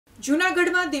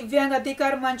જૂનાગઢમાં દિવ્યાંગ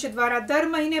અધિકાર મંચ દ્વારા દર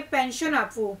મહિને પેન્શન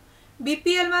આપવું,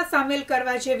 બીપીએલમાં સામેલ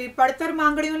કરવા જેવી પડતર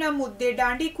માંગણીઓના મુદ્દે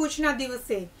દાંડી કૂચના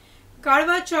દિવસે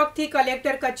કાળવા ચોકથી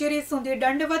કલેક્ટર કચેરી સુધી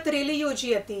દંડવત રેલી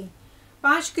યોજી હતી।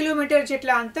 5 કિલોમીટર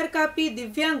જેટલા અંતર કાપી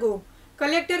દિવ્યાંગો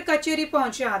કલેક્ટર કચેરી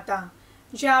પહોંચ્યા હતા,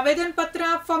 જ્યાં આવેદનપત્ર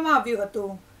આપવામાં આવ્યું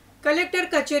હતું। કલેક્ટર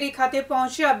કચેરી ખાતે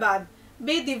પહોંચ્યા બાદ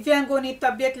બે દિવ્યાંગોની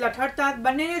તબિયત લથડતા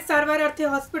બંનેને સારવાર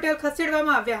અર્થે હોસ્પિટલ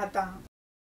ખસેડવામાં આવ્યા હતા।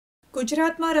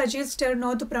 ગુજરાતમાં રજિસ્ટર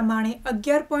નોંધ પ્રમાણે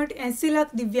 11.80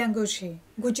 લાખ દિવ્યાંગો છે।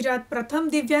 ગુજરાત પ્રથમ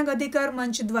દિવ્યાંગ અધિકાર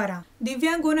મંચ દ્વારા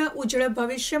દિવ્યાંગોના ઉજ્જવળ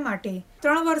ભવિષ્ય માટે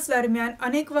 3 વર્ષ દરમિયાન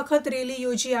અનેક વખત રેલી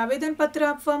યોજી આવેદનપત્ર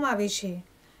આપવામાં આવે છે,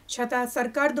 છતાં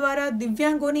સરકાર દ્વારા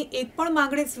દિવ્યાંગોની એક પણ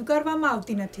માંગણી સ્વીકારવામાં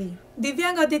આવતી નથી।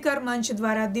 દિવ્યાંગ અધિકાર મંચ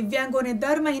દ્વારા દિવ્યાંગોને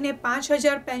દર મહિને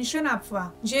 5000 પેન્શન આપવા,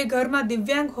 જે ઘરમાં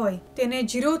દિવ્યાંગ હોય તેને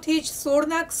 0 થી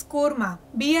 16 સ્કોરમાં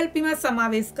બીએલપીમાં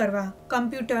સમાવેશ કરવા,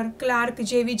 કમ્પ્યુટર ક્લાર્ક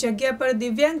જેવી જગ્યા પર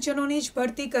દિવ્યાંગજનોની જ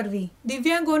ભરતી કરવી,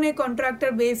 દિવ્યાંગોને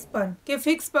કોન્ટ્રાક્ટર બેઝ પર કે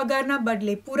ફિક્સ પગારના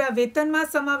બદલે પૂરા વેતનમાં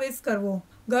સમાવેશ કરવો,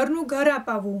 ઘરનું ઘર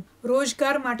અપાવવું,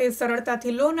 રોજગાર માટે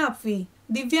સરળતાથી લોન આપવી,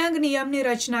 દિવ્યાંગ નિયમની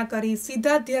રચના કરી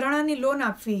સીધા ધિરાણની લોન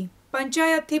આપવી,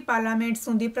 પંચાયતથી પાર્લામેન્ટ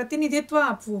સુધી પ્રતિનિધિત્વ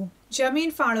આપવું,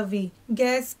 જમીન ફાળવવી,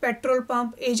 ગેસ પેટ્રોલ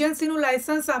પંપ એજન્સીનું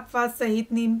લાયસન્સ આપવા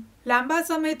સહિતની લાંબા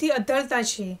સમયથી અધળતા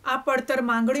છે। આ પડતર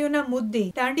માંગણીઓના મુદ્દે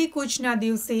દાંડી કૂચના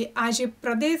દિવસે આજે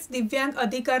પ્રદેશ દિવ્યાંગ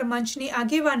અધિકાર મંચની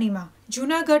આગેવાનીમાં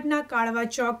જૂનાગઢના કાળવા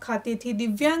ચોક ખાતેથી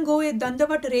દિવ્યાંગોએ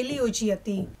દંડવત રેલી યોજી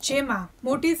હતી, જેમાં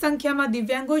મોટી સંખ્યામાં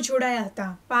દિવ્યાંગો જોડાયા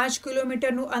હતા। 5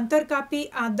 કિલોમીટરનું અંતર કાપી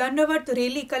આ દંડવત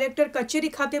રેલી કલેક્ટર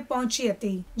કચેરી ખાતે પહોંચી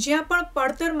હતી, જ્યાં પણ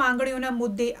પડતર માંગણીઓના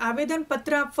મુદ્દે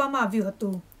આવેદનપત્ર આપવામાં આવ્યું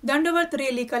હતું। દંડવત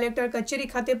રેલી કલેક્ટર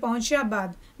કચેરી ખાતે પહોંચ્યા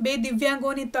બાદ બે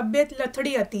દિવ્યાંગોની તબિયત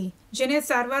લથડી હતી, જેને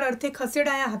સારવાર અર્થે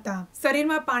ખસેડાયા હતા।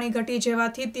 શરીરમાં પાણી ઘટી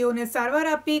જવાથી તેઓને સારવાર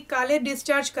આપી કાલે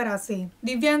ડિસ્ચાર્જ કરાશે।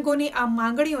 દિવ્યાંગોની આ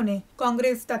માંગણીઓને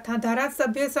કોંગ્રેસ તથા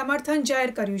ધારાસભ્ય સમર્થન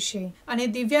જાહેર કર્યું છે અને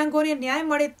દિવ્યાંગોને ન્યાય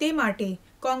મળે તે માટે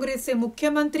કોંગ્રેસે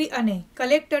મુખ્યમંત્રી અને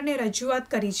કલેક્ટરને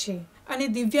રજૂઆત કરી છે અને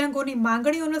દિવ્યાંગોની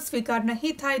માંગણીઓનો સ્વીકાર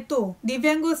નહીં થાય તો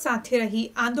દિવ્યાંગો સાથે રહી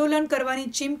આંદોલન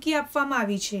કરવાની ચીમકી આપવામાં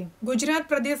આવી છે। ગુજરાત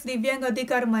પ્રદેશ દિવ્યાંગ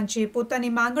અધિકાર મંચે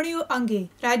પોતાની માંગણીઓ અંગે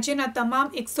રાજ્યના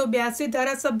તમામ 182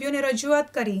 ધારાસભ્યોને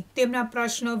રજૂઆત કરી તેમના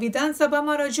પ્રશ્નો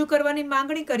વિધાનસભામાં રજૂ કરવાની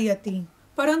માંગણી કરી હતી,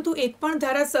 પરંતુ એક પણ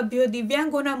ધારાસભ્યો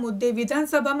દિવ્યાંગોના મુદ્દે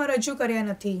વિધાનસભામાં રજૂ કર્યા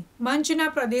નથી। મંચના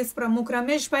પ્રદેશ પ્રમુખ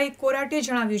રમેશભાઈ કોરાટે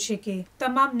જણાવ્યું છે કે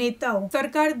તમામ નેતાઓ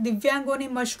સરકાર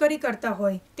દિવ્યાંગોની મશ્કરી કરતા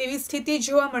હોય તેવી સ્થિતિ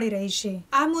જોવા મળી રહી છે।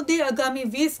 આ મુદ્દે આગામી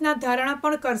 20ના ધારણા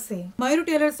પણ કરશે। મયુર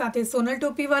ટેલર સાથે સોનલ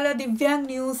ટોપીવાલા, દિવ્યાંગ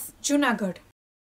ન્યૂઝ, જૂનાગઢ।